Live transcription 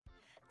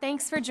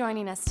Thanks for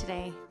joining us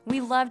today. We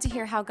love to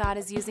hear how God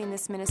is using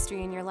this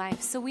ministry in your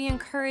life, so we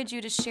encourage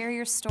you to share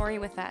your story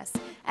with us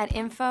at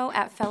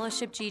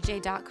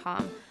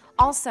info@fellowshipgj.com.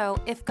 Also,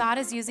 if God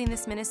is using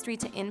this ministry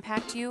to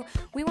impact you,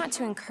 we want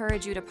to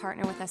encourage you to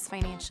partner with us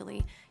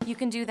financially. You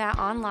can do that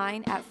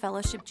online at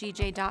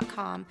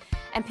fellowshipgj.com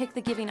and pick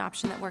the giving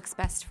option that works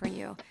best for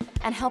you,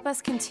 and help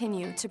us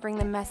continue to bring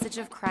the message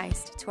of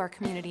Christ to our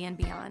community and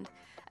beyond.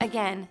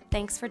 Again,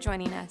 thanks for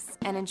joining us,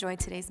 and enjoy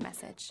today's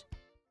message.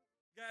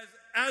 Guys,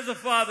 as a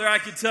father, I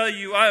can tell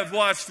you I have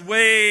watched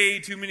way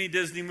too many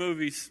Disney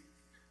movies.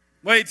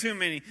 Way too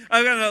many.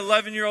 I've got an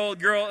 11-year-old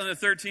girl and a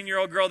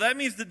 13-year-old girl. That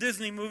means the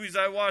Disney movies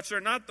I watch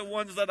are not the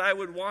ones that I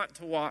would want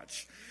to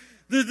watch.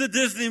 They're the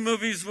Disney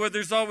movies where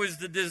there's always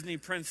the Disney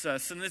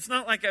princess. And it's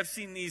not like I've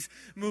seen these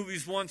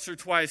movies once or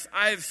twice.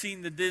 I've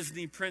seen the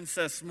Disney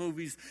princess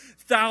movies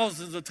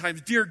thousands of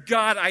times. Dear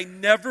God, I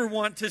never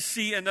want to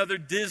see another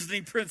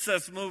Disney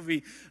princess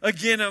movie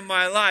again in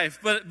my life.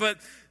 But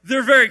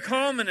they're very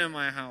common in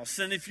my house.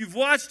 And if you've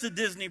watched a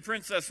Disney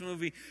princess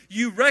movie,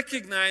 you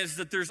recognize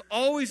that there's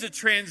always a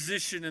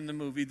transition in the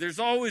movie. There's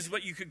always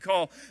what you could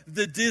call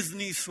the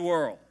Disney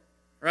swirl,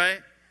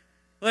 right?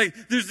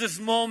 Like, there's this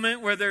moment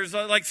where there's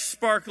like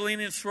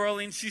sparkling and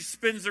swirling. She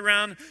spins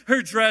around,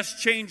 her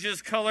dress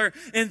changes color,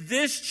 and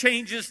this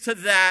changes to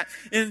that.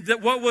 And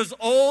that what was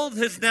old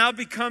has now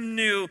become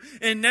new.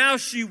 And now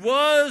she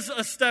was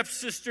a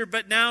stepsister,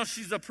 but now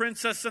she's a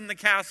princess in the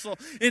castle.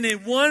 And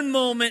in one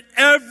moment,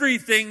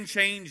 everything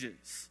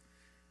changes.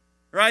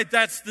 Right?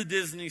 That's the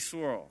Disney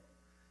swirl.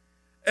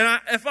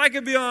 And if I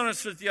could be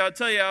honest with you, I'll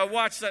tell you, I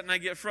watch that and I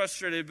get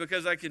frustrated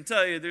because I can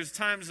tell you there's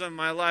times in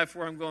my life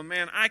where I'm going,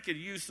 man, I could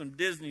use some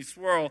Disney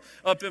swirl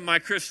up in my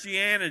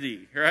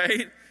Christianity,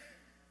 right?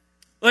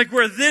 Like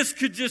where this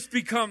could just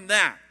become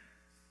that.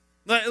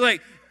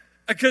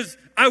 Because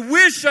I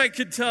wish I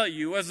could tell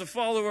you as a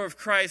follower of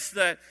Christ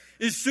that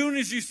as soon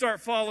as you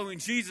start following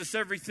Jesus,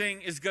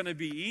 everything is going to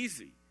be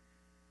easy.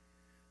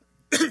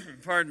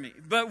 Pardon me.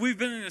 But we've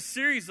been in a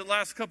series the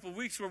last couple of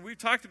weeks where we've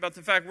talked about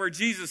the fact where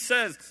Jesus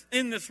says,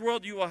 in this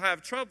world you will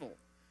have trouble.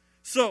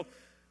 So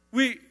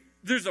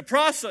there's a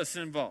process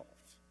involved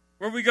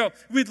where we go,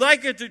 we'd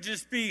like it to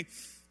just be,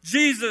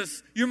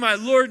 Jesus, you're my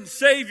Lord and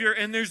Savior,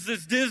 and there's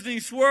this Disney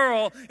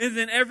swirl, and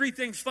then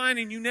everything's fine,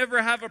 and you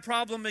never have a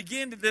problem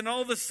again. And then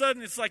all of a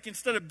sudden, it's like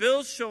instead of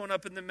bills showing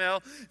up in the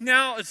mail,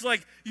 now it's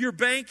like your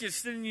bank is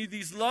sending you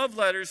these love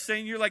letters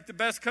saying you're like the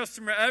best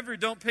customer ever.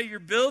 Don't pay your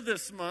bill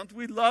this month.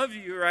 We love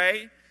you,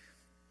 right?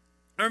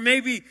 Or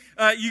maybe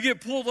you get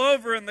pulled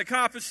over, and the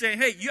cop is saying,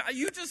 hey,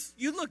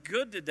 you look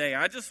good today.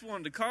 I just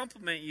wanted to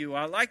compliment you.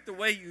 I like the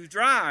way you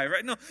drive,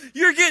 right? No,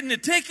 you're getting a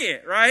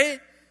ticket, right?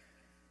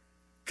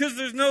 Because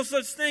there's no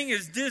such thing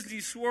as Disney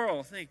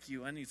swirl. Thank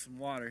you. I need some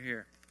water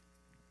here.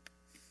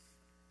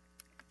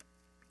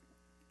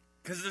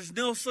 Because there's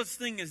no such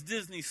thing as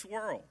Disney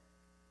swirl.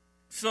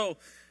 So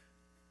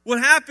what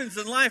happens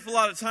in life a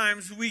lot of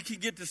times, we can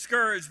get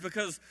discouraged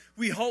because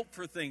we hope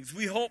for things.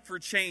 We hope for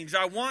change.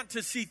 I want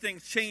to see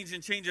things change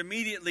and change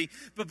immediately,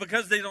 but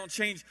because they don't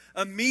change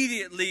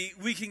immediately,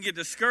 we can get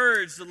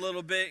discouraged a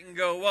little bit and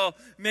go, well,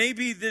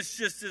 maybe this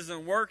just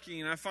isn't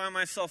working. I find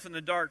myself in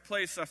a dark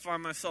place. I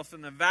find myself in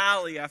the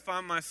valley. I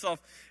find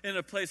myself in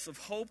a place of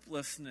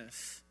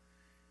hopelessness.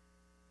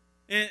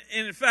 And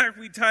in fact,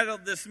 we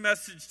titled this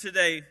message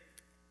today,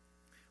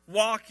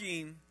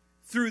 Walking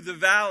Through the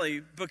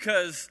Valley,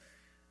 because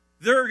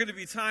there are going to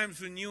be times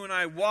when you and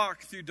I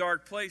walk through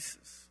dark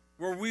places,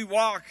 where we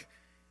walk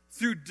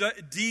through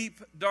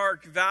deep,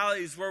 dark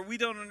valleys, where we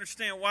don't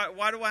understand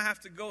why do I have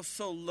to go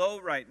so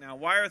low right now?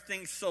 Why are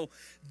things so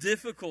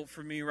difficult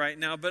for me right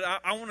now? But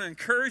I want to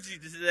encourage you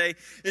today.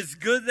 It's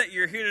good that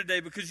you're here today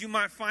because you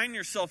might find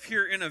yourself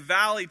here in a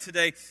valley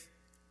today.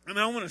 And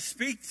I want to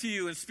speak to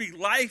you and speak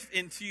life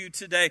into you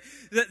today,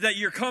 that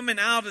you're coming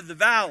out of the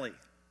valley.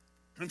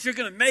 And you're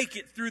going to make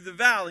it through the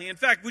valley. In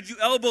fact, would you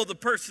elbow the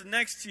person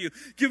next to you,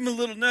 give them a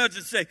little nudge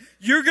and say,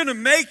 you're going to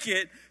make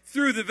it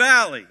through the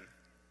valley.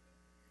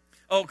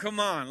 Oh, come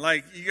on.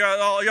 Like, you got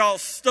all y'all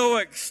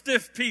stoic,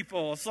 stiff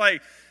people. It's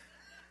like,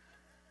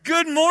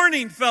 good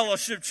morning,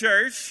 Fellowship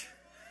Church.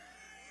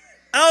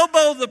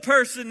 Elbow the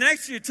person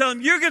next to you. Tell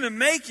them, you're going to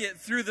make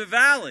it through the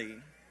valley.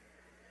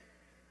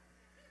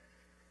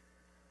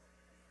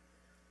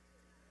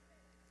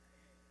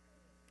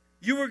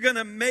 You are going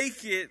to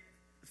make it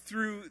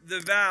through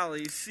the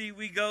valley. See,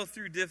 we go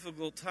through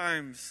difficult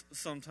times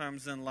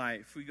sometimes in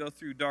life. We go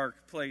through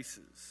dark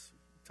places.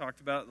 We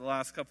talked about it the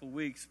last couple of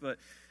weeks, but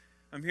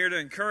I'm here to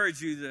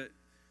encourage you that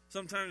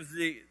sometimes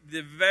the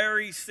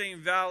very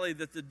same valley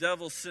that the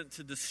devil sent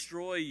to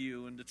destroy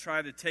you and to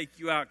try to take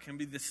you out can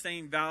be the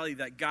same valley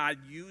that God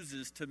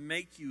uses to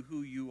make you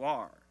who you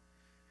are.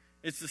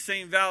 It's the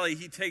same valley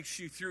he takes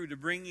you through to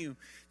bring you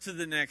to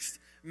the next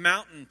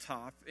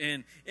mountaintop.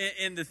 And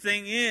the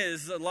thing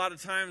is, a lot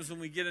of times when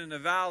we get in a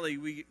valley,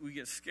 we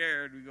get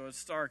scared. We go,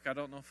 it's dark. I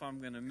don't know if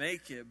I'm going to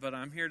make it. But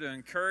I'm here to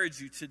encourage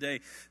you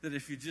today that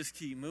if you just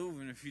keep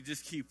moving, if you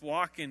just keep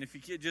walking, if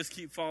you just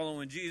keep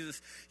following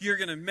Jesus, you're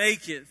going to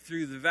make it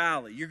through the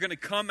valley. You're going to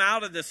come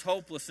out of this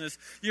hopelessness.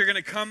 You're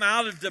going to come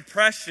out of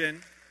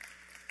depression.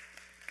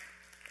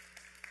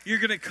 You're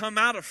going to come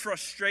out of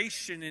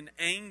frustration and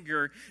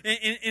anger.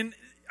 And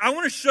I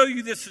want to show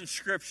you this in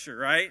Scripture,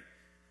 right?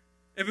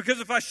 And because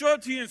if I show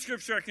it to you in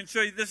Scripture, I can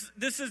show you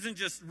this isn't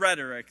just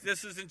rhetoric.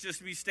 This isn't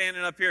just me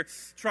standing up here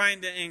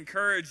trying to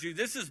encourage you.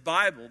 This is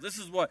Bible. This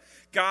is what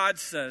God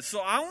says. So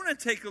I want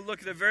to take a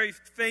look at a very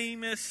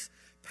famous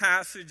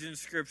passage in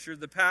Scripture,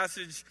 the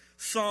passage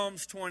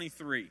Psalms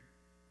 23.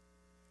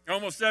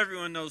 Almost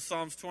everyone knows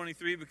Psalms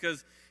 23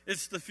 because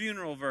it's the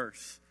funeral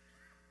verse.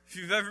 If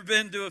you've ever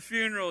been to a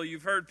funeral,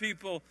 you've heard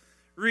people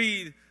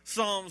read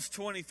Psalms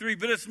 23.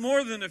 But it's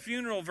more than a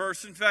funeral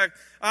verse. In fact,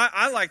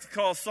 I like to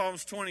call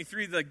Psalms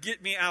 23 the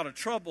get me out of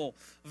trouble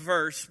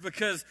verse,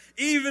 because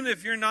even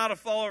if you're not a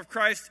follower of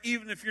Christ,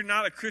 even if you're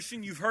not a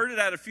Christian, you've heard it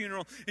at a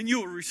funeral, and you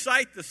will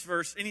recite this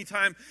verse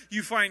anytime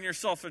you find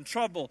yourself in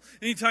trouble.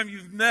 Anytime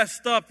you've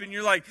messed up and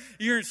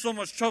you're in so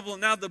much trouble,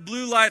 and now the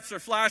blue lights are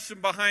flashing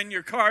behind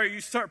your car,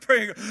 you start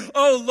praying,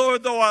 oh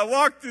Lord, though I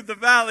walk through the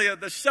valley of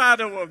the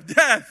shadow of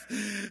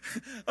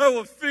death, I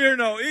will fear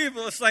no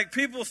evil. It's like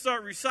people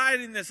start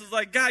reciting this. It's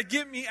like, God,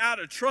 get me out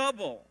of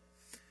trouble.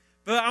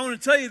 But I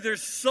want to tell you,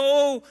 there's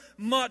so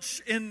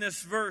much in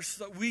this verse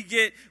that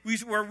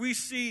where we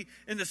see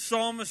in the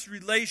psalmist's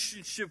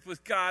relationship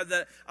with God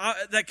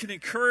that can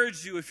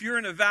encourage you. If you're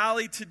in a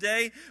valley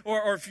today,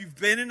 or if you've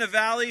been in a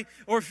valley,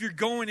 or if you're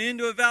going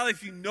into a valley,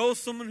 if you know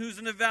someone who's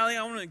in a valley,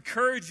 I want to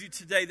encourage you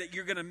today that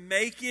you're going to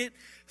make it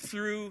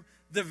through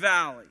the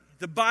valley.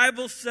 The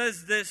Bible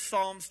says this,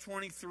 Psalms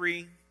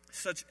 23,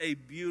 such a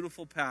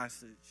beautiful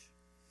passage.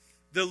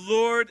 The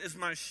Lord is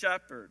my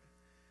shepherd,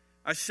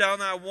 I shall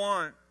not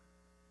want.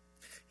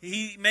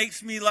 He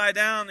makes me lie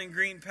down in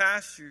green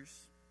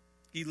pastures.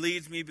 He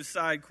leads me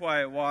beside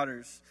quiet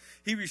waters.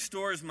 He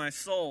restores my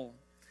soul.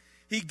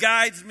 He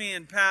guides me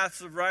in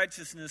paths of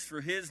righteousness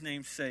for his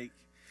name's sake.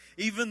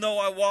 Even though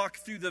I walk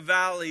through the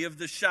valley of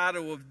the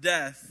shadow of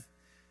death.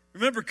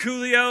 Remember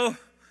Coolio?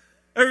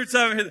 Every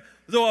time I hear,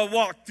 though I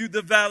walk through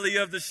the valley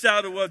of the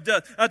shadow of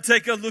death, I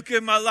take a look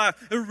at my life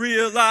and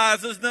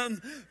realize there's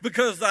nothing,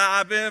 because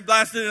I've been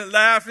blasted and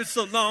laughing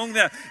so long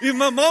that even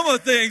my mama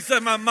thinks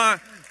that my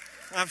mind...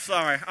 I'm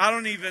sorry. I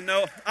don't even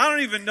know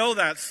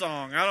that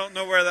song. I don't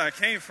know where that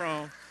came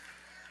from.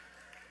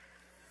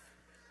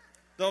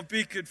 Don't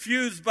be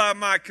confused by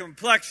my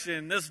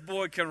complexion. This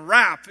boy can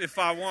rap if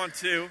I want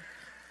to.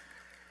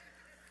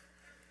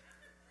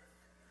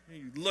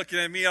 You looking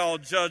at me all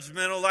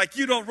judgmental, like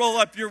you don't roll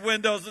up your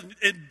windows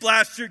and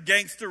blast your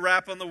gangster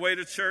rap on the way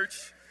to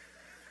church.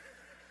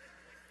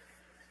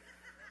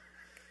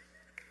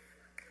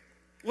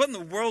 What in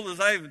the world was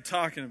I even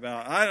talking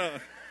about? I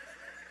don't...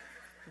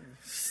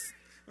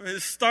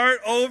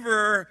 Start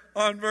over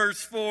on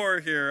verse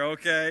 4 here,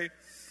 okay?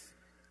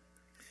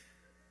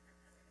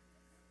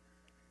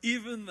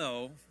 Even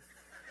though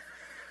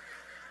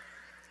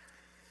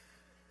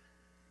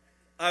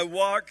I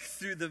walk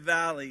through the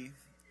valley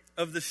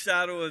of the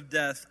shadow of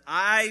death,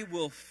 I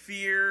will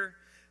fear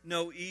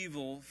no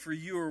evil, for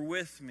you are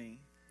with me.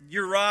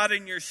 Your rod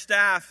and your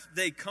staff,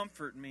 they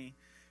comfort me.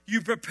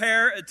 You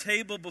prepare a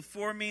table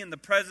before me in the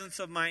presence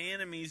of my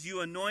enemies.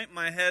 You anoint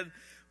my head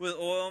with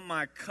oil,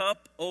 my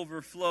cup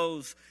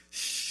overflows.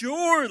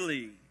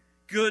 Surely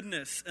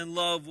goodness and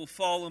love will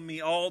follow me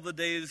all the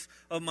days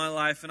of my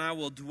life, and I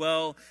will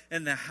dwell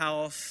in the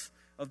house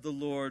of the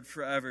Lord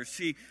forever.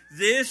 See,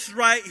 this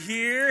right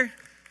here,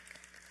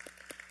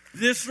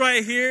 this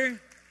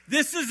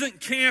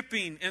isn't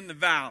camping in the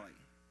valley.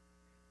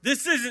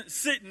 This isn't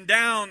sitting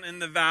down in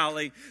the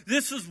valley.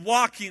 This is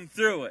walking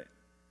through it.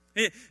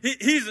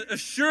 He's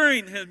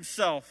assuring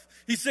himself.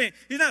 He's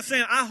not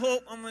saying, I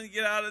hope I'm going to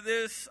get out of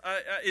this.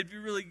 It'd be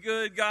really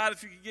good, God,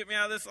 if you could get me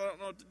out of this. I don't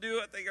know what to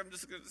do. I think I'm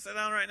just going to sit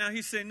down right now.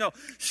 He's saying, no,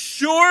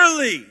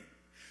 surely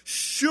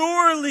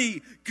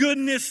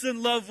goodness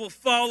and love will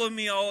follow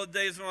me all the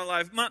days of my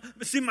life.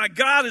 My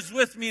God is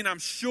with me, and I'm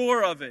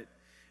sure of it.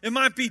 It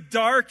might be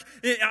dark.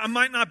 I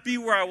might not be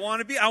where I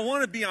want to be. I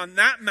want to be on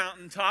that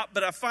mountaintop,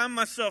 but I find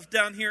myself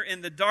down here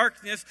in the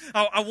darkness.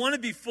 I want to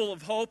be full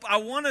of hope. I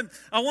want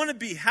to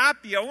be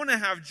happy. I want to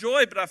have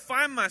joy, but I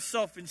find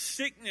myself in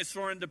sickness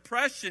or in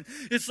depression.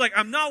 It's like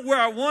I'm not where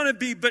I want to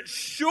be, but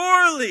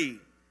surely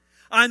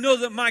I know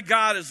that my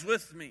God is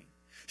with me.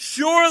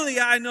 Surely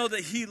I know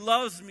that he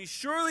loves me.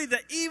 Surely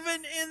that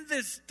even in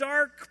this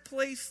dark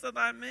place that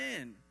I'm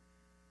in,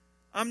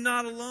 I'm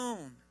not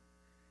alone.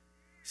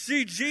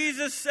 See,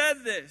 Jesus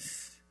said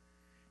this.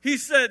 He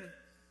said,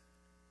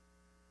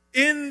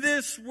 in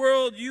this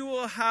world you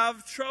will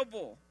have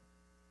trouble.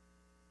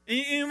 And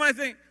you might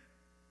think,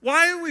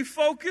 Why do we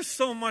focus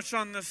so much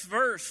on this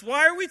verse?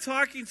 Why are we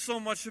talking so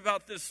much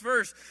about this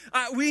verse?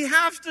 We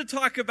have to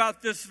talk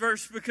about this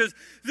verse because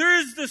there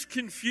is this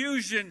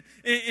confusion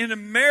in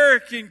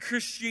American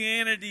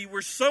Christianity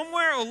where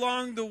somewhere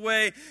along the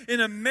way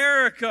in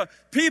America,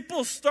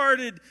 people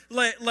started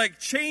like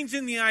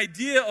changing the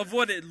idea of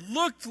what it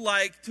looked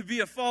like to be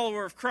a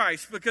follower of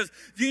Christ. Because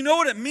do you know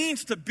what it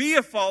means to be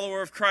a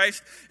follower of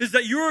Christ? Is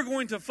that you are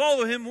going to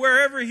follow him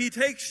wherever he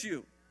takes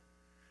you.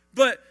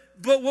 But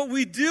what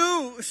we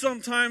do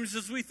sometimes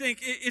is we think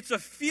it's a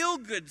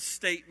feel-good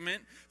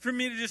statement for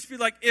me to just be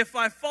like, if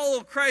I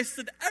follow Christ,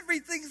 then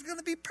everything's going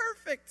to be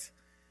perfect.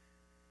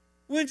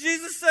 When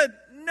Jesus said,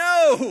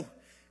 no,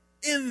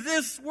 in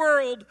this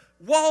world,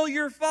 while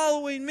you're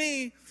following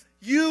me,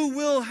 you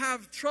will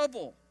have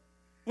trouble.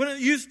 What it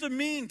used to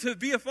mean to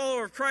be a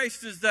follower of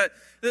Christ is that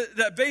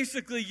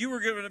basically you were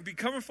going to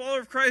become a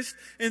follower of Christ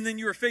and then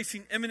you were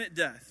facing imminent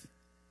death.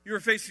 You were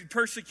facing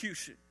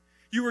persecution.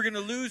 You were going to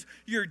lose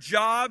your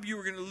job. You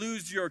were going to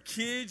lose your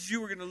kids. You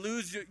were going to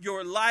lose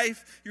your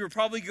life. You were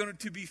probably going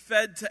to be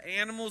fed to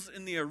animals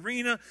in the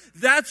arena.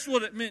 That's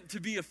what it meant to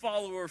be a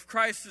follower of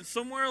Christ. And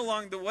somewhere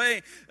along the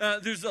way,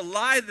 there's a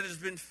lie that has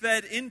been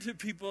fed into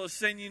people of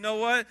saying, you know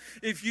what?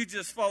 If you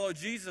just follow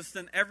Jesus,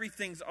 then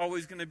everything's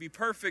always going to be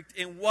perfect.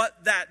 And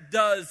what that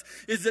does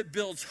is it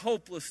builds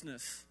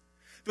hopelessness.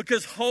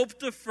 Because hope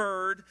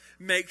deferred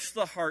makes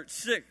the heart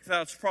sick.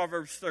 That's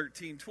Proverbs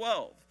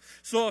 13:12.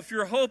 So if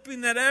you're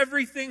hoping that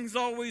everything's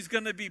always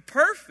going to be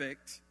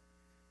perfect,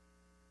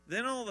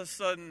 then all of a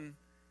sudden,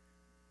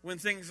 when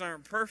things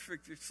aren't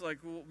perfect, it's like,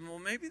 well,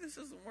 maybe this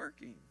isn't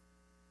working.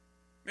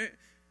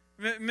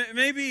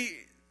 Maybe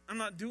I'm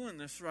not doing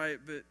this right,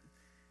 but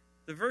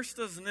the verse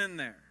doesn't end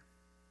there.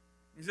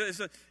 He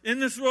said, in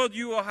this world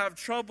you will have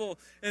trouble.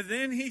 And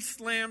then he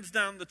slams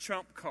down the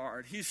trump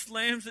card. He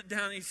slams it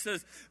down. He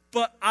says,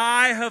 but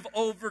I have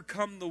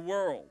overcome the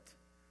world.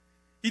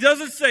 He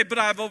doesn't say, but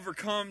I've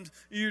overcome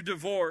your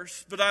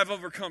divorce, but I've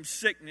overcome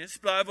sickness,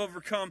 but I've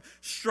overcome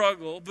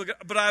struggle,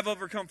 but I've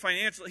overcome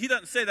financial. He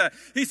doesn't say that.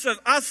 He says,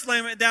 I'll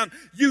slam it down.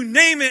 You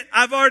name it,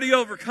 I've already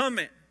overcome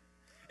it.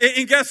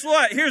 And guess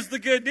what? Here's the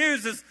good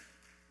news is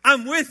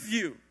I'm with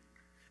you.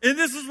 And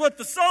this is what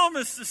the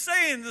psalmist is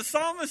saying. The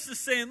psalmist is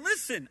saying,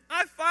 listen,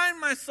 I find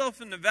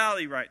myself in the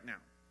valley right now.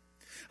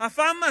 I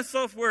find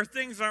myself where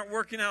things aren't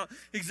working out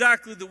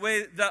exactly the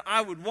way that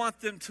I would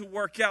want them to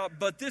work out.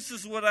 But this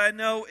is what I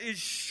know is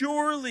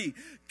surely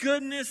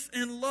goodness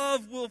and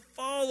love will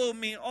follow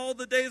me all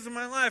the days of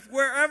my life.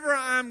 Wherever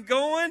I'm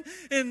going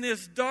in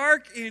this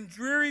dark and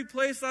dreary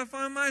place I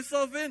find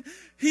myself in,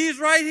 he's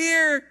right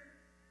here.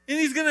 And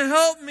he's going to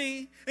help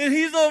me. And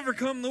he's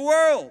overcome the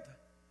world.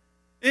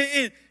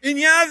 And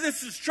yeah,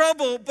 this is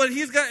trouble, but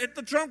he's got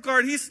the trump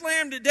card. He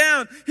slammed it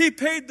down. He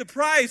paid the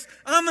price.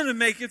 I'm going to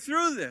make it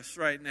through this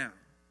right now.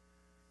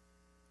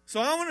 So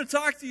I want to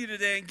talk to you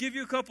today and give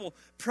you a couple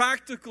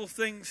practical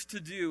things to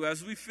do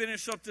as we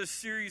finish up this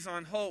series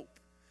on hope.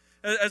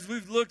 As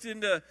we've looked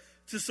into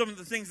some of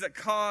the things that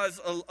cause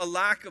a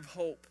lack of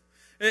hope.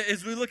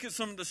 As we look at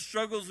some of the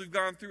struggles we've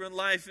gone through in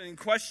life and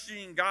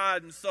questioning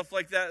God and stuff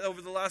like that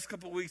over the last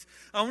couple of weeks,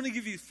 I want to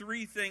give you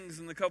 3 things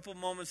in the couple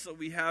moments that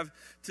we have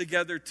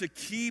together to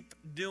keep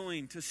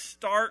doing, to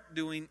start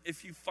doing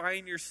if you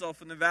find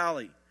yourself in the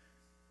valley.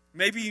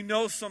 Maybe you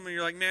know someone,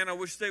 you're like, man, I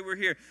wish they were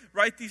here.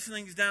 Write these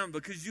things down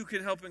because you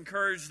can help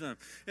encourage them.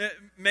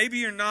 Maybe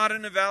you're not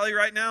in a valley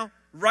right now.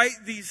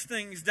 Write these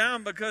things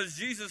down because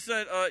Jesus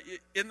said,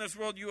 in this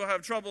world you will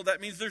have trouble. That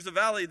means there's a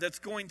valley that's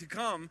going to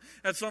come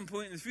at some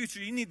point in the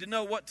future. You need to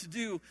know what to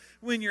do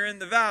when you're in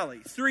the valley.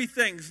 3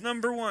 things.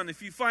 Number 1,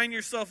 if you find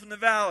yourself in the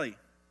valley,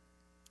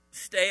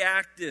 stay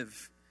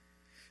active.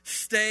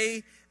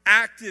 Stay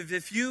active.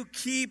 If you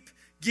keep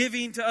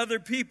giving to other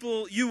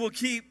people, you will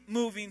keep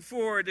moving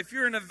forward. If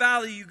you're in a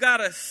valley, you got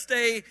to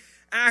stay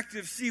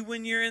active. See,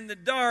 when you're in the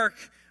dark,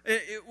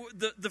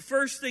 the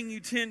first thing you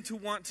tend to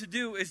want to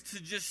do is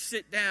to just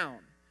sit down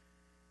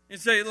and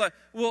say, like,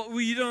 well,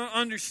 you don't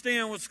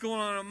understand what's going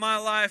on in my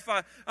life.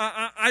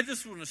 I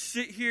just want to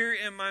sit here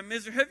in my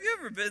misery. Have you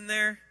ever been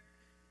there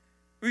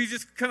where you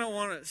just kind of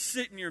want to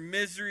sit in your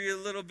misery a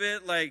little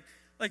bit? Like,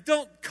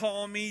 don't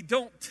call me,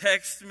 don't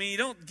text me,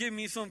 don't give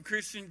me some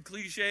Christian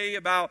cliche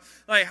about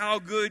like how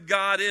good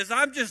God is.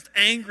 I'm just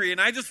angry and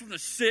I just want to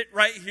sit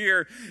right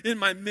here in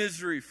my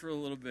misery for a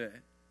little bit.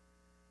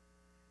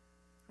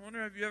 I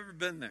wonder, have you ever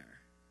been there?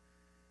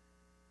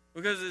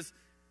 Because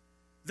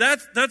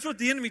that's what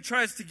the enemy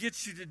tries to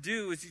get you to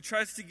do, is he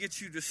tries to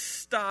get you to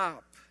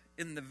stop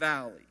in the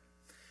valley,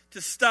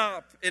 to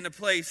stop in a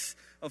place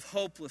of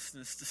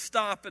hopelessness, to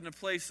stop in a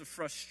place of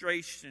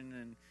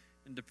frustration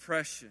and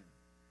depression.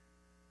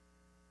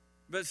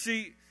 But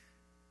see,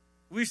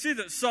 we see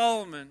that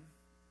Solomon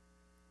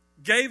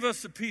gave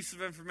us a piece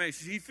of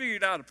information. He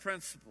figured out a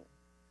principle.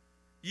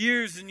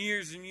 years and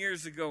years and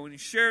years ago, and he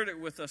shared it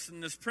with us.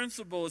 And this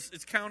principle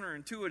it's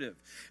counterintuitive.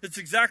 It's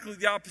exactly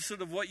the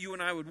opposite of what you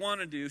and I would want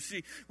to do.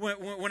 See,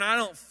 when I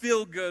don't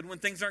feel good, when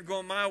things aren't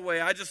going my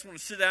way, I just want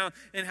to sit down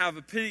and have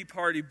a pity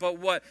party. But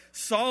what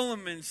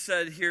Solomon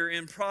said here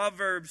in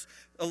Proverbs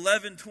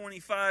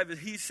 11:25,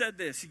 he said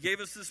this. He gave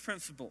us this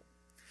principle.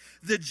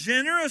 The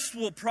generous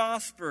will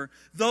prosper.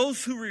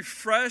 Those who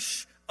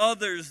refresh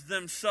others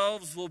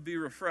themselves will be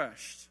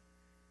refreshed.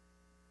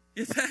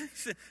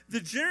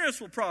 The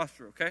generous will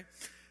prosper, okay?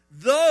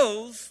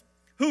 Those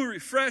who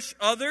refresh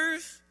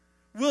others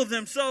will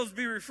themselves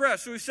be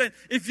refreshed. So he's saying,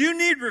 if you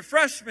need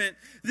refreshment,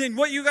 then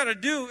what you got to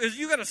do is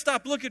you got to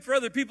stop looking for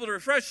other people to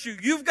refresh you.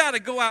 You've got to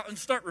go out and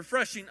start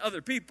refreshing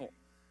other people.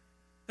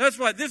 That's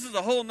why this is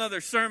a whole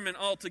nother sermon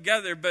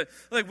altogether. But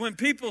like when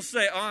people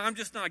say, oh, I'm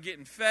just not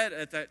getting fed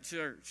at that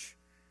church.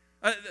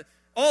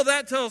 All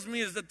that tells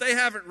me is that they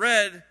haven't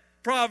read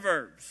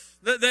Proverbs.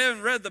 They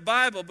haven't read the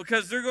Bible,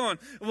 because they're going,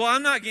 well,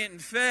 I'm not getting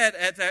fed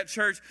at that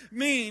church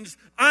means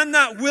I'm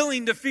not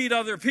willing to feed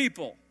other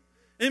people.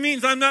 It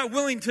means I'm not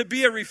willing to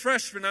be a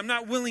refreshment. I'm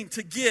not willing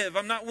to give.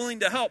 I'm not willing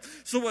to help.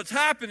 So what's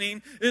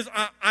happening is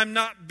I'm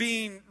not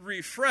being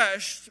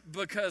refreshed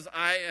because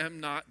I am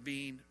not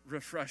being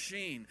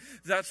refreshing.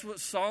 That's what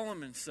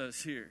Solomon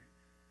says here.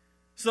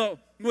 So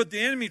what the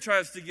enemy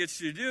tries to get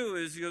you to do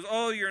is he goes,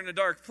 oh, you're in a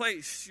dark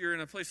place. You're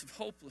in a place of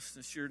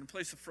hopelessness. You're in a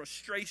place of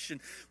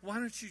frustration. Why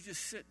don't you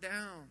just sit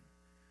down?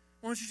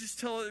 Why don't you just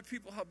tell other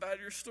people how bad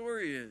your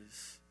story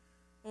is?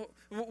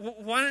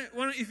 Why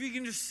don't, if you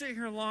can just sit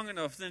here long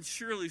enough, then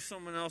surely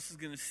someone else is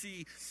going to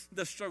see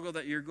the struggle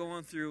that you're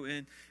going through.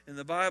 And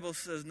the Bible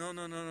says,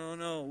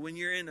 no. When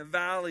you're in a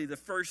valley, the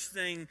first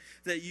thing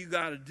that you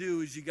got to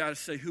do is you got to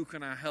say, who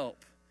can I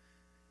help?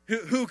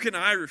 Who can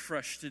I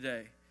refresh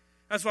today?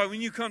 That's why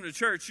when you come to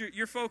church,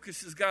 your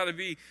focus has got to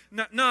be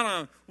not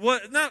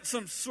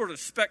some sort of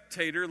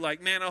spectator,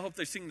 like, man, I hope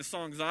they sing the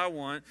songs I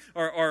want,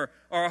 or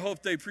I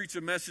hope they preach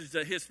a message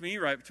that hits me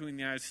right between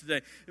the eyes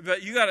today.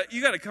 But you got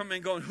to come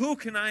in going, who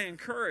can I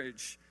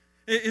encourage?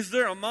 Is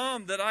there a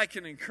mom that I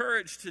can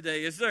encourage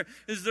today? Is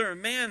there a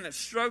man that's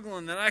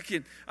struggling that I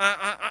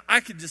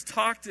could just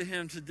talk to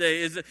him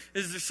today? Is there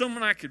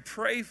someone I could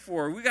pray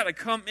for? We got to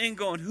come in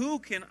going, who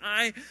can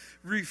I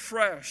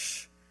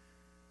refresh?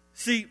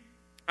 See,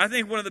 I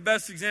think one of the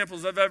best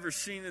examples I've ever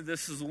seen of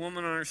this is a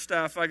woman on our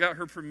staff. I got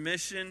her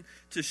permission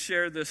to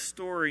share this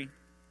story.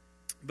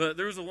 But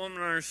there was a woman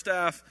on our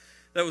staff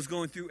that was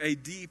going through a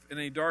deep and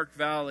a dark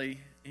valley.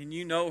 And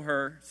you know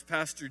her. It's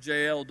Pastor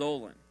J.L.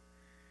 Dolan.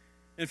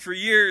 And for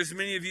years,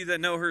 many of you that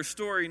know her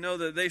story know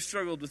that they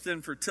struggled with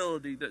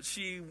infertility, that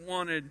she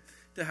wanted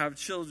to have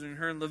children.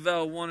 Her and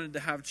Lavelle wanted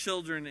to have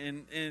children,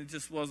 and it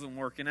just wasn't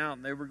working out.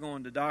 And they were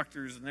going to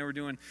doctors, and they were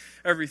doing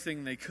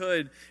everything they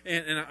could.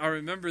 And I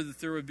remember that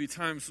there would be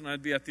times when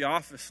I'd be at the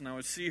office, and I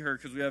would see her,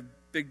 because we have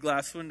big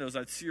glass windows.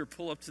 I'd see her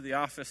pull up to the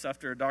office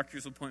after a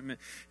doctor's appointment,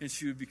 and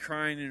she would be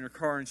crying in her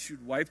car, and she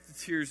would wipe the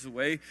tears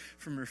away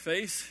from her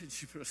face, and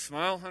she'd put a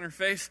smile on her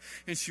face,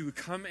 and she would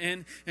come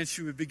in, and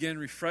she would begin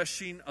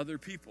refreshing other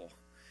people.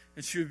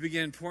 And she would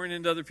begin pouring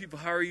into other people.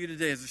 How are you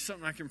today? Is there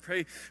something I can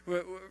pray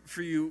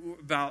for you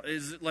about?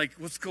 Is it like,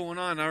 what's going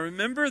on? I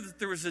remember that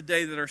there was a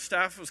day that our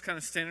staff was kind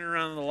of standing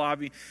around in the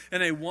lobby,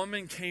 and a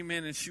woman came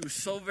in, and she was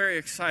so very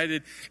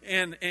excited.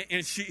 And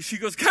she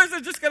goes, guys, I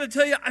just got to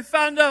tell you, I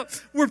found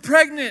out we're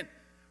pregnant.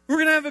 We're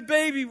going to have a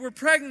baby. We're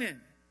pregnant.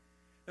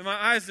 And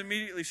my eyes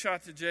immediately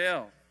shot to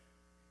JL.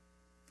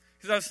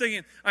 Because I was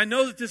thinking, I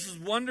know that this is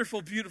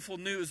wonderful, beautiful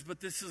news, but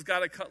this has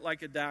got to cut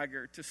like a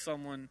dagger to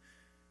someone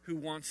who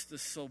wants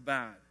this so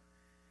bad.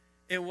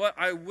 And what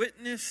I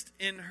witnessed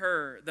in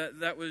her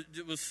that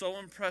was so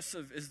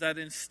impressive is that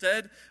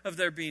instead of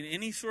there being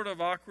any sort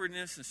of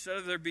awkwardness, instead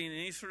of there being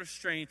any sort of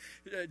strain,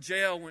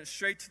 JL went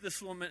straight to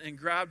this woman and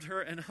grabbed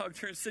her and hugged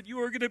her and said, you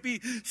are going to be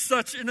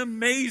such an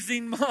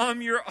amazing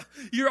mom. You're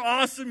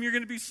awesome. You're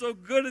going to be so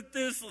good at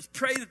this. Let's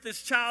pray that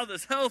this child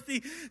is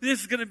healthy.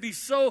 This is going to be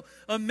so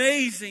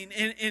amazing.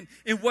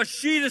 And what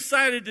she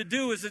decided to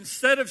do is,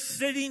 instead of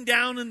sitting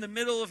down in the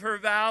middle of her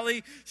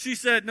valley, she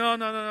said, no,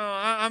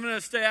 I'm going to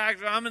stay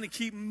active. I'm going to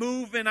keep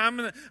moving. I'm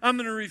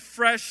gonna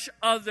refresh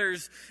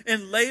others.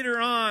 And later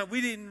on, we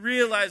didn't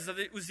realize that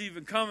it was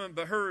even coming,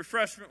 but her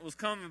refreshment was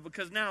coming,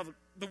 because now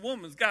the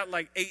woman's got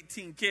like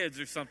 18 kids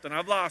or something.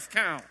 I've lost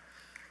count.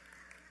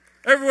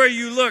 Everywhere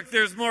you look,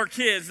 there's more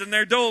kids, and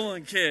they're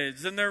Dolan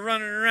kids, and they're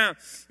running around.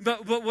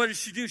 But what did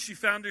she do? She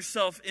found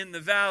herself in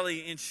the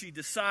valley, and she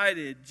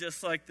decided,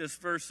 just like this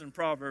verse in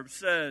Proverbs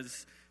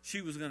says,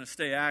 she was going to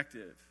stay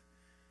active.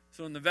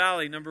 So in the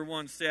valley, number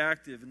one, stay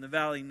active. In the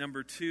valley,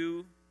 number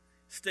two,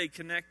 stay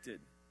connected.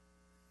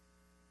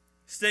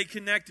 Stay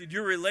connected.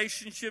 Your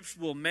relationships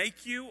will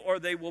make you or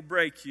they will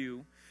break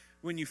you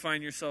when you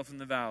find yourself in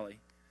the valley.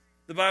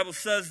 The Bible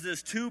says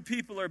this, 2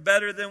 people are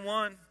better than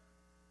one,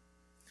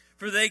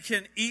 for they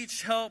can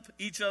each help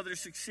each other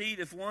succeed.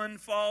 If one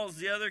falls,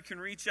 the other can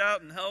reach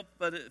out and help.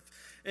 But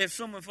if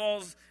someone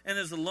falls and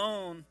is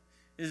alone,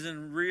 is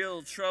in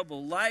real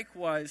trouble.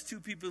 Likewise, 2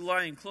 people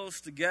lying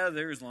close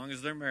together, as long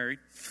as they're married,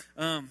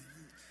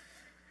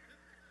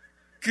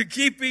 could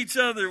keep each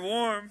other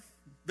warm.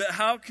 But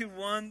how can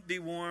one be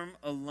warm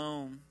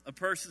alone? A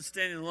person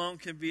standing alone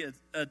can be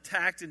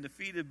attacked and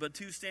defeated, but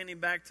two standing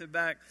back to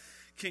back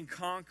can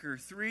conquer.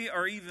 Three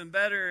are even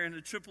better, and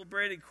a triple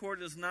braided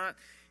cord is not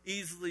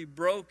easily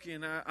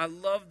broken. I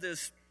love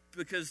this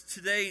because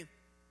today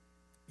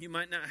you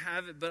might not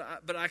have it,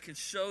 but I can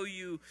show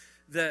you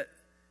that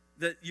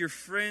your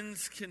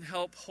friends can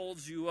help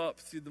hold you up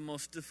through the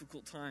most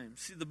difficult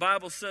times. See, the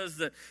Bible says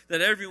that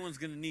everyone's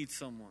going to need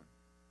someone.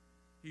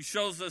 He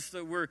shows us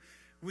that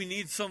we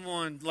need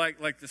someone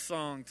like the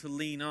song to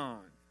lean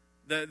on.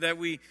 That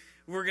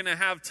we're going to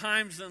have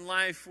times in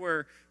life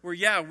where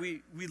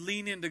we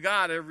lean into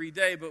God every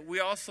day, but we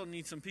also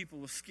need some people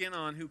with skin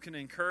on who can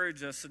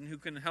encourage us and who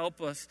can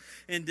help us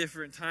in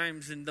different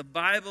times. And the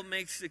Bible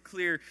makes it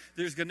clear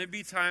there's going to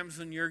be times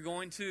when you're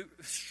going to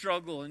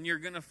struggle and you're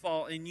going to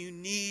fall and you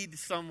need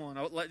someone.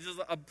 Like just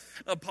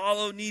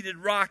Apollo needed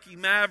Rocky,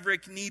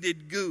 Maverick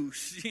needed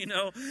Goose,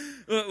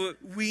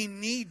 We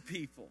need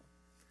people.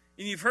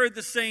 And you've heard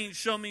the saying,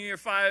 show me your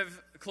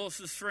 5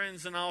 closest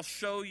friends and I'll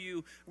show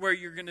you where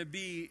you're going to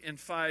be in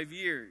 5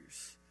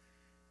 years.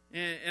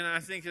 And I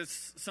think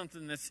it's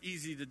something that's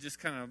easy to just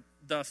kind of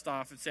dust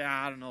off and say,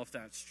 I don't know if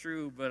that's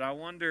true. But I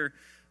wonder,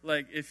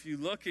 if you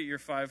look at your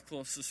 5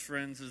 closest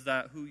friends, is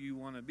that who you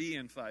want to be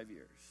in 5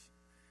 years?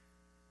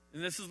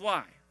 And this is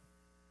why.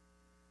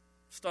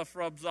 Stuff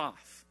rubs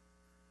off.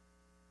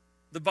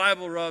 The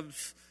Bible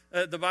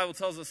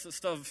tells us that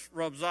stuff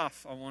rubs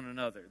off on one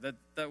another.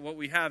 That what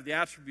we have, the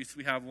attributes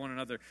we have one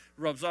another,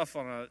 rubs off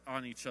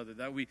on each other.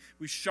 That we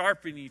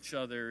sharpen each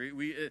other.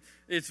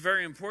 It's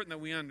very important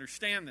that we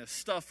understand this.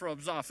 Stuff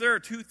rubs off. There are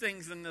 2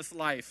 things in this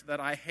life that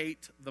I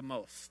hate the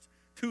most.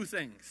 2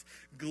 things.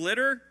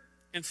 Glitter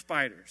and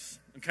spiders.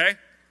 Okay?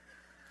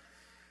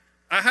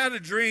 I had a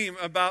dream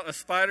about a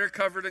spider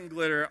covered in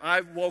glitter. I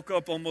woke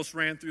up, almost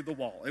ran through the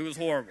wall. It was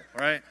horrible,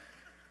 right?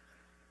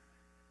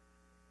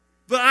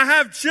 But I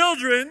have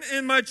children,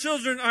 and my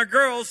children are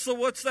girls, so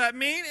what's that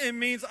mean? It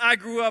means I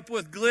grew up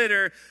with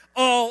glitter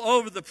all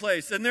over the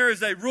place. And there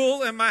is a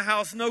rule in my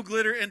house, no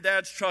glitter in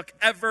Dad's truck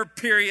ever,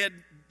 period.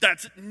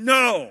 That's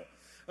no.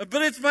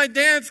 But it's my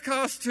dance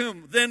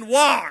costume. Then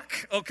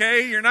walk,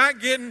 okay? You're not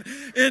getting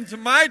into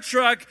my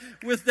truck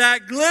with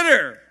that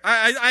glitter.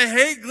 I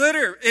hate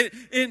glitter.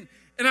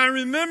 And I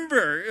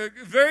remember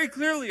very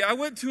clearly, I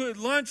went to a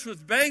lunch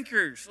with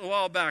bankers a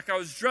while back. I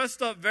was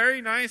dressed up very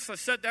nice. I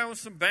sat down with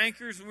some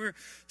bankers, and we were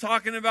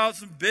talking about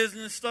some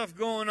business stuff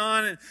going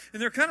on. And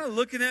they're kind of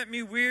looking at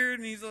me weird.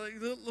 And he's like,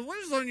 what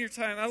is on your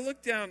tie? And I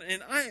look down,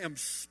 and I am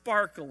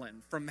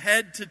sparkling from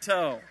head to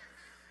toe.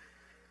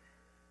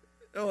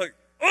 They're like,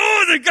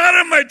 oh, they got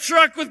in my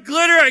truck with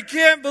glitter. I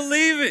can't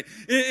believe it.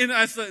 And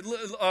I said,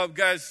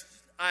 guys,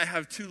 I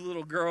have 2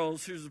 little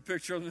girls. Here's a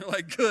picture of them. They're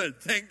like,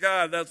 good. Thank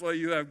God that's why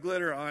you have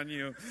glitter on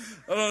you.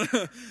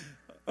 I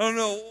don't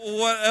know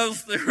what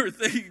else they were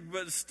thinking,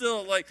 but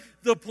still,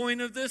 the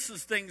point of this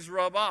is things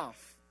rub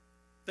off.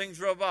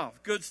 Things rub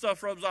off. Good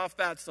stuff rubs off.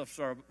 Bad stuff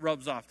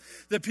rubs off.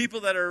 The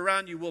people that are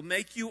around you will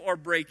make you or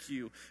break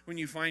you when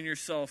you find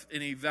yourself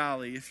in a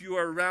valley. If you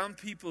are around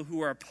people who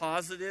are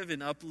positive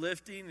and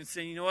uplifting and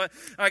saying, you know what,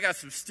 I got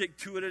some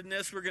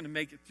stick-to-itiveness. We're going to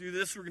make it through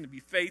this. We're going to be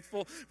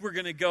faithful. We're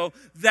going to go.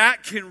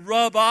 That can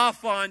rub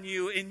off on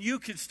you, and you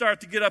can start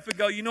to get up and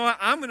go, you know what,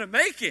 I'm going to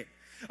make it.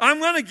 I'm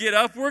going to get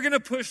up. We're going to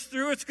push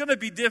through. It's going to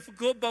be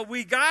difficult, but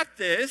we got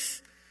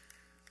this.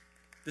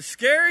 The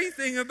scary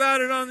thing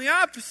about it on the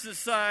opposite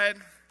side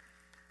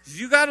is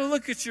you got to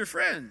look at your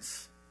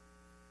friends.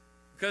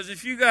 Because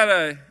if you got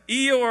a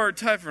Eeyore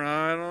type,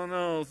 I don't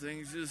know,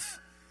 things just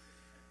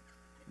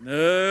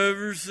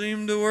never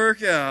seem to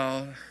work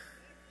out.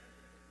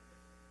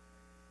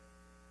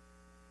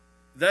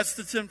 That's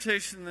the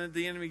temptation that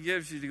the enemy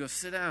gives you to go,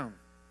 sit down.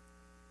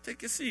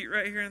 Take a seat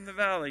right here in the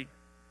valley.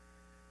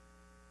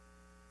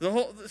 The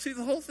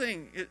whole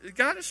thing,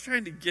 God is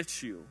trying to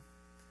get you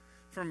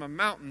from a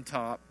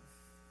mountaintop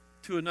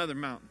to another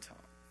mountaintop.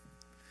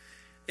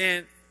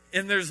 And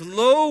there's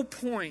low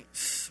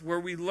points where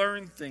we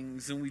learn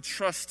things and we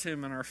trust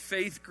Him and our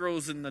faith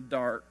grows in the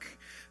dark.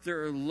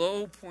 There are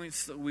low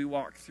points that we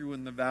walk through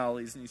in the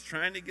valleys, and He's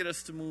trying to get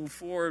us to move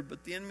forward,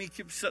 but the enemy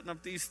keeps setting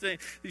up these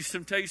things, these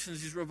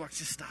temptations, these roadblocks.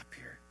 Just stop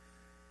here.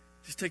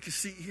 Just take a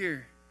seat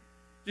here.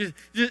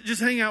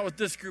 Just hang out with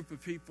this group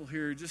of people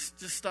here. Just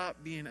stop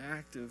being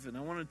active. And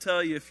I want to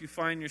tell you, if you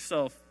find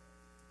yourself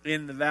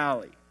in the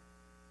valley,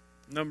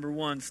 number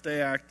 1, stay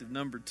active.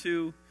 Number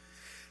 2,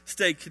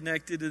 stay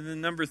connected. And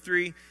then number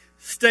 3,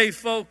 stay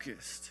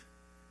focused.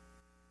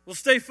 Well,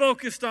 stay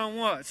focused on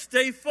what?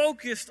 Stay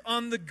focused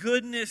on the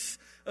goodness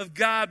of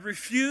God.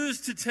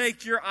 Refuse to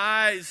take your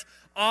eyes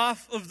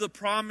off of the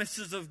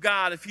promises of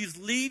God. If He's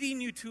leading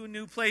you to a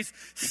new place,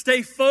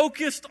 stay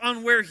focused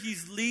on where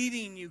He's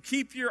leading you.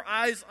 Keep your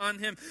eyes on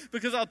Him.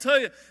 Because I'll tell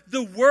you,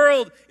 the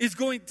world is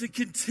going to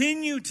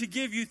continue to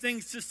give you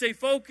things to stay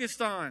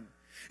focused on.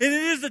 And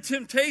it is a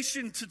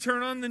temptation to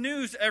turn on the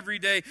news every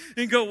day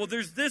and go, well,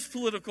 there's this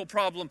political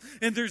problem,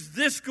 and there's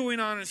this going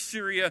on in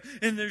Syria,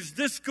 and there's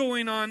this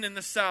going on in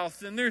the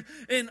South,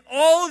 and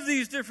all of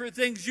these different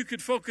things. You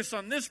could focus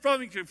on this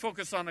problem, you could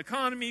focus on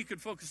economy, you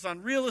could focus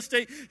on real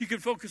estate, you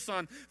could focus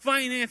on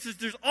finances.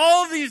 There's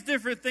all these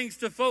different things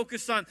to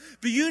focus on.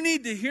 But you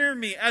need to hear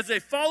me. As a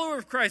follower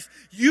of Christ,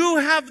 you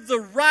have the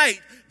right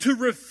to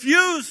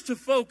refuse to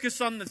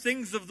focus on the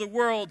things of the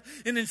world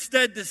and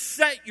instead to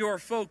set your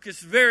focus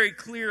very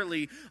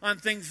clearly on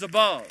things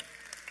above.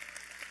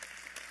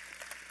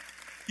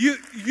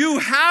 You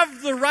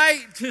have the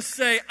right to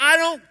say, I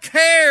don't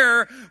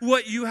care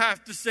what you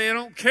have to say. I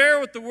don't care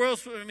what the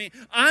world's putting me.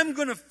 I'm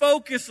going to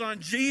focus on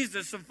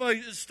Jesus and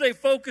stay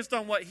focused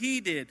on what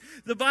he did.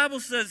 The Bible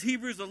says,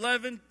 Hebrews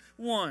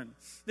 11:1.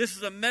 This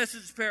is a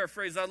Message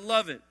paraphrase. I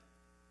love it.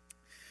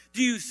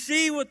 Do you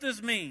see what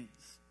this means?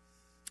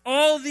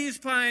 All these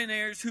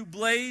pioneers who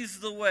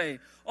blazed the way,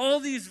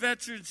 all these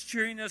veterans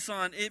cheering us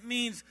on, it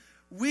means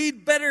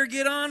we'd better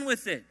get on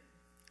with it.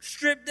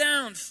 Strip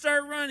down,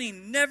 start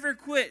running, never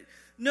quit.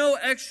 No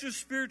extra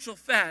spiritual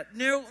fat,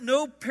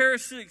 no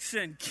parasitic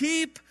sin.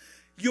 Keep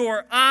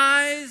your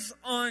eyes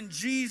on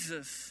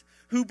Jesus,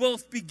 who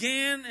both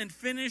began and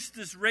finished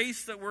this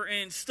race that we're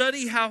in.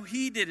 Study how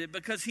he did it,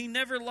 because he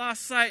never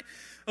lost sight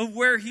of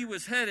where he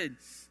was headed.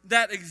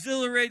 That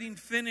exhilarating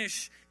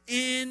finish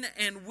in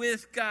and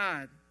with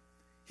God.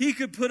 He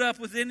could put up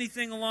with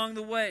anything along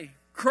the way.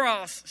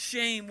 Cross,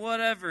 shame,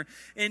 whatever.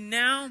 And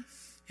now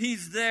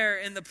he's there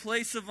in the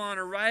place of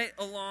honor, right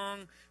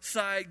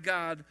alongside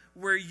God,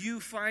 where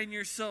you find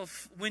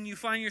yourself, when you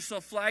find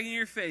yourself flagging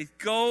your faith,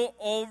 go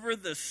over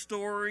the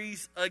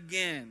stories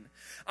again.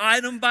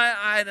 Item by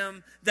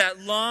item,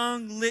 that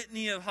long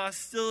litany of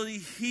hostility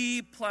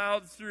he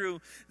plowed through,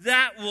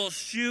 that will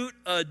shoot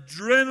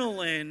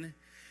adrenaline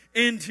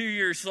into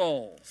your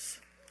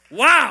souls.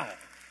 Wow.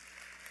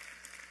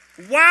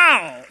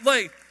 Wow.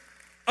 Like,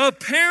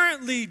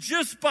 apparently,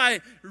 just by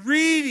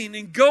reading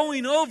and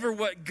going over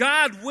what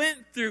God went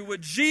through,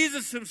 what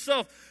Jesus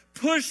himself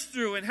pushed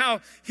through, and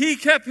how he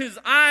kept his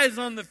eyes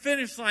on the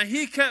finish line,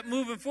 he kept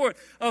moving forward.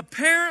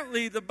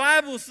 Apparently, the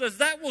Bible says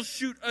that will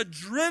shoot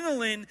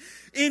adrenaline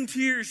into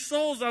your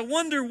souls. I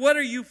wonder, what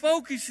are you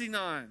focusing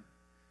on?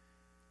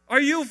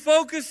 Are you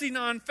focusing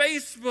on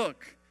Facebook?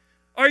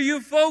 Are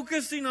you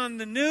focusing on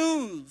the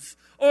news?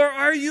 Or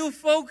are you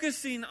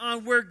focusing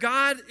on where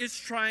God is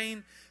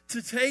trying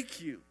to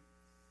take you?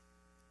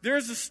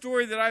 There's a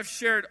story that I've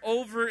shared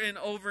over and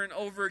over and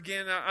over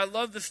again. I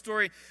love the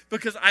story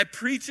because I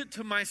preach it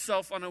to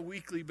myself on a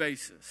weekly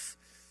basis.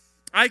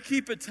 I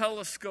keep a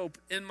telescope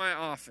in my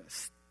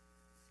office.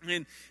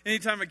 And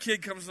anytime a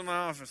kid comes to my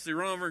office, they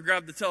run over and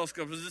grab the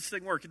telescope. Does this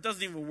thing work? It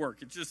doesn't even work.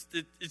 It's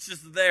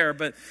just there.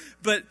 But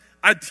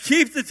I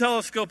keep the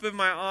telescope in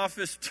my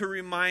office to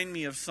remind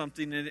me of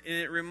something. And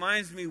it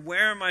reminds me,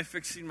 where am I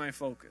fixing my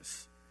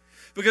focus?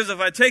 Because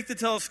if I take the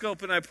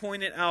telescope and I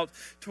point it out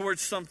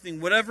towards something,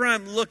 whatever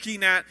I'm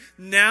looking at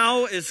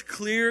now is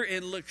clear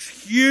and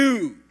looks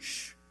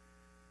huge.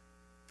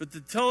 But the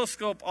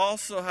telescope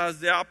also has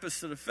the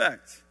opposite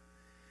effect.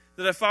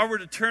 That if I were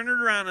to turn it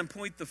around and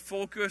point the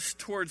focus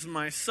towards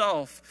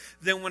myself,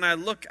 then when I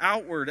look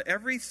outward,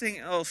 everything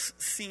else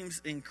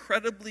seems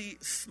incredibly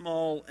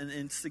small and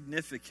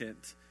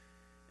insignificant.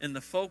 And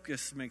the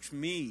focus makes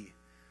me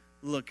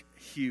look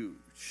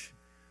huge.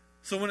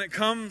 So when it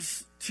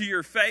comes to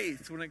your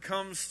faith, when it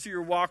comes to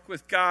your walk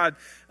with God,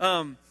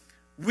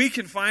 we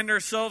can find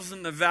ourselves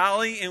in the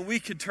valley, and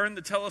we could turn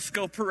the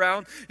telescope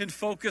around and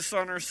focus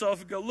on ourselves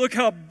and go, look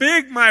how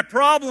big my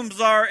problems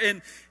are.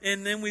 And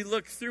then we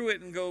look through it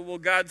and go, well,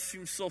 God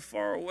seems so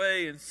far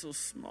away and so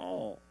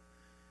small.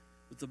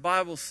 But the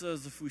Bible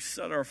says if we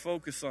set our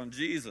focus on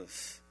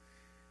Jesus,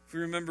 if we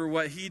remember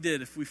what he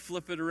did, if we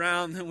flip it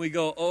around, then we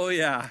go, oh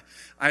yeah,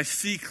 I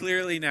see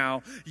clearly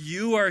now.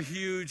 You are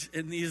huge,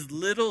 and these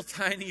little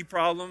tiny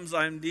problems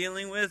I'm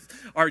dealing with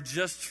are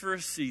just for a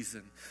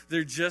season.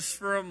 They're just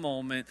for a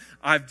moment.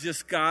 I've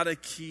just got to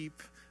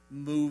keep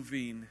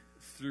moving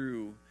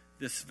through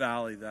this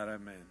valley that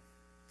I'm in.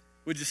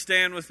 Would you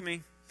stand with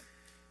me?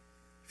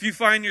 If you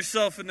find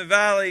yourself in the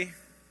valley,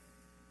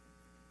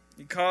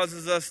 it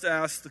causes us to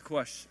ask the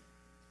question.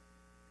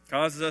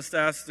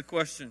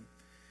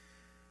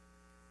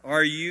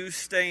 Are you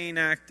staying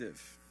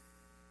active?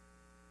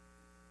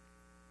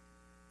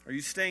 Are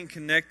you staying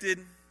connected?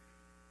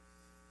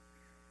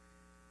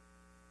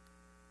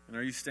 And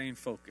are you staying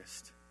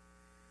focused?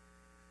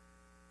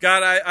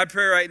 God, I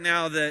pray right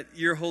now that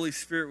your Holy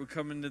Spirit would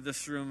come into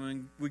this room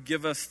and would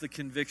give us the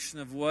conviction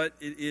of what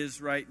it is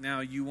right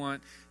now you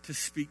want to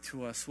speak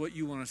to us, what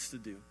you want us to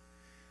do.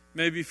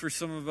 Maybe for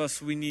some of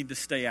us, we need to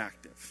stay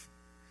active.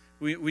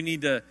 We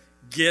need to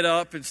get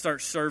up and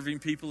start serving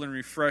people and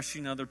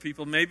refreshing other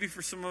people. Maybe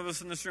for some of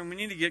us in this room, we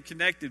need to get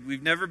connected.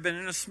 We've never been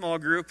in a small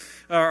group,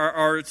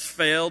 or it's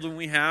failed when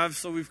we have,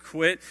 so we've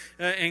quit.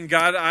 And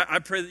God, I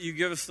pray that you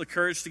give us the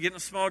courage to get in a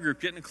small group,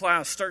 get in a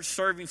class, start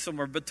serving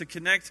somewhere, but to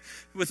connect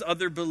with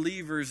other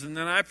believers. And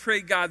then I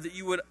pray, God, that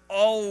you would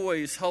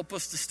always help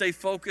us to stay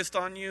focused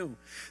on you.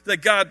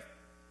 That, God,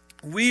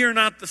 we are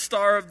not the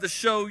star of the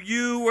show.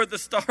 You are the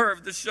star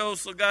of the show.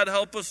 So, God,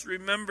 help us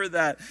remember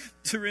that,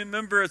 to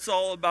remember it's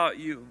all about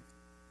you.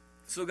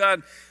 So,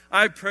 God,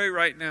 I pray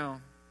right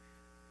now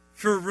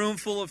for a room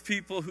full of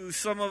people who,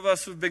 some of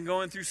us have been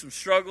going through some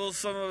struggles,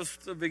 some of us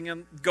have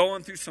been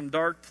going through some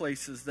dark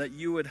places, that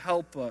you would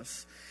help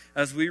us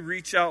as we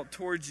reach out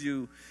towards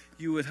you.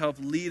 You would help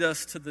lead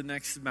us to the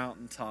next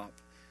mountaintop.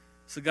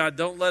 So, God,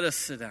 don't let us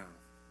sit down,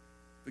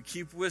 but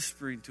keep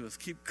whispering to us,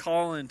 keep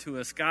calling to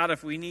us. God,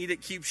 if we need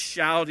it, keep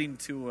shouting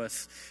to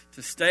us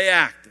to stay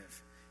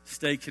active,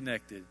 stay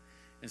connected,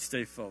 and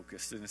stay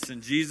focused. And it's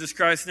in Jesus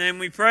Christ's name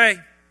we pray.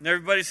 And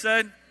everybody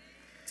said,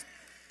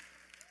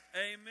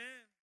 Amen.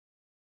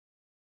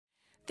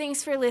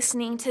 Thanks for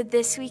listening to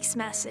this week's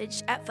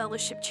message at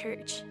Fellowship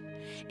Church.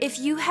 If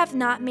you have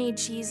not made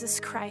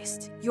Jesus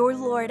Christ your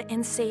Lord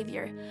and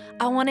Savior,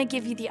 I want to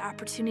give you the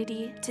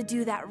opportunity to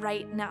do that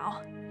right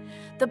now.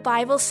 The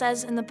Bible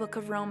says in the book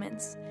of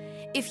Romans,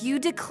 if you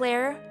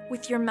declare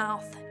with your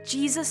mouth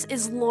Jesus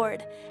is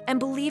Lord and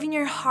believe in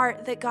your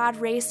heart that God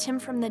raised him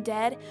from the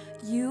dead,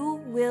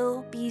 you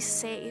will be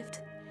saved.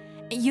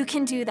 You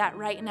can do that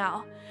right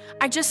now.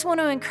 I just want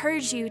to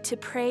encourage you to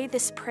pray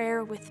this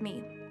prayer with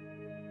me.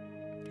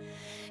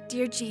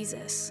 Dear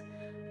Jesus,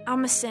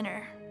 I'm a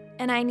sinner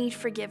and I need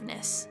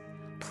forgiveness.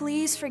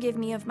 Please forgive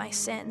me of my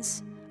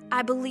sins.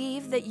 I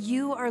believe that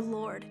you are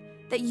Lord,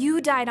 that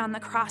you died on the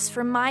cross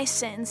for my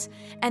sins,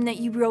 and that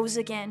you rose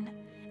again.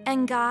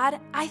 And God,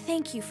 I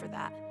thank you for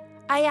that.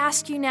 I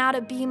ask you now to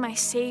be my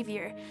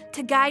Savior,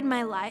 to guide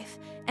my life,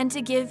 and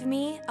to give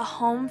me a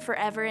home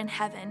forever in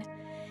heaven.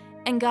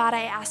 And God,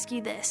 I ask you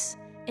this,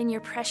 in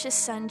your precious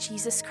Son,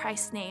 Jesus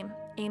Christ's name,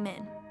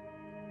 amen.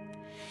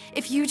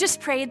 If you just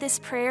prayed this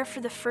prayer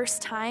for the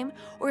first time,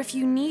 or if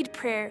you need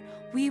prayer,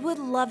 we would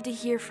love to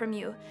hear from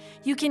you.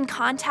 You can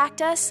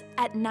contact us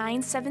at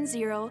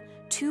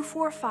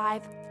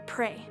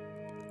 970-245-PRAY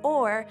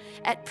or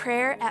at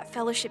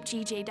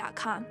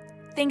prayer@fellowshipgj.com.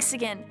 Thanks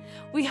again.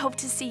 We hope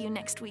to see you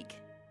next week.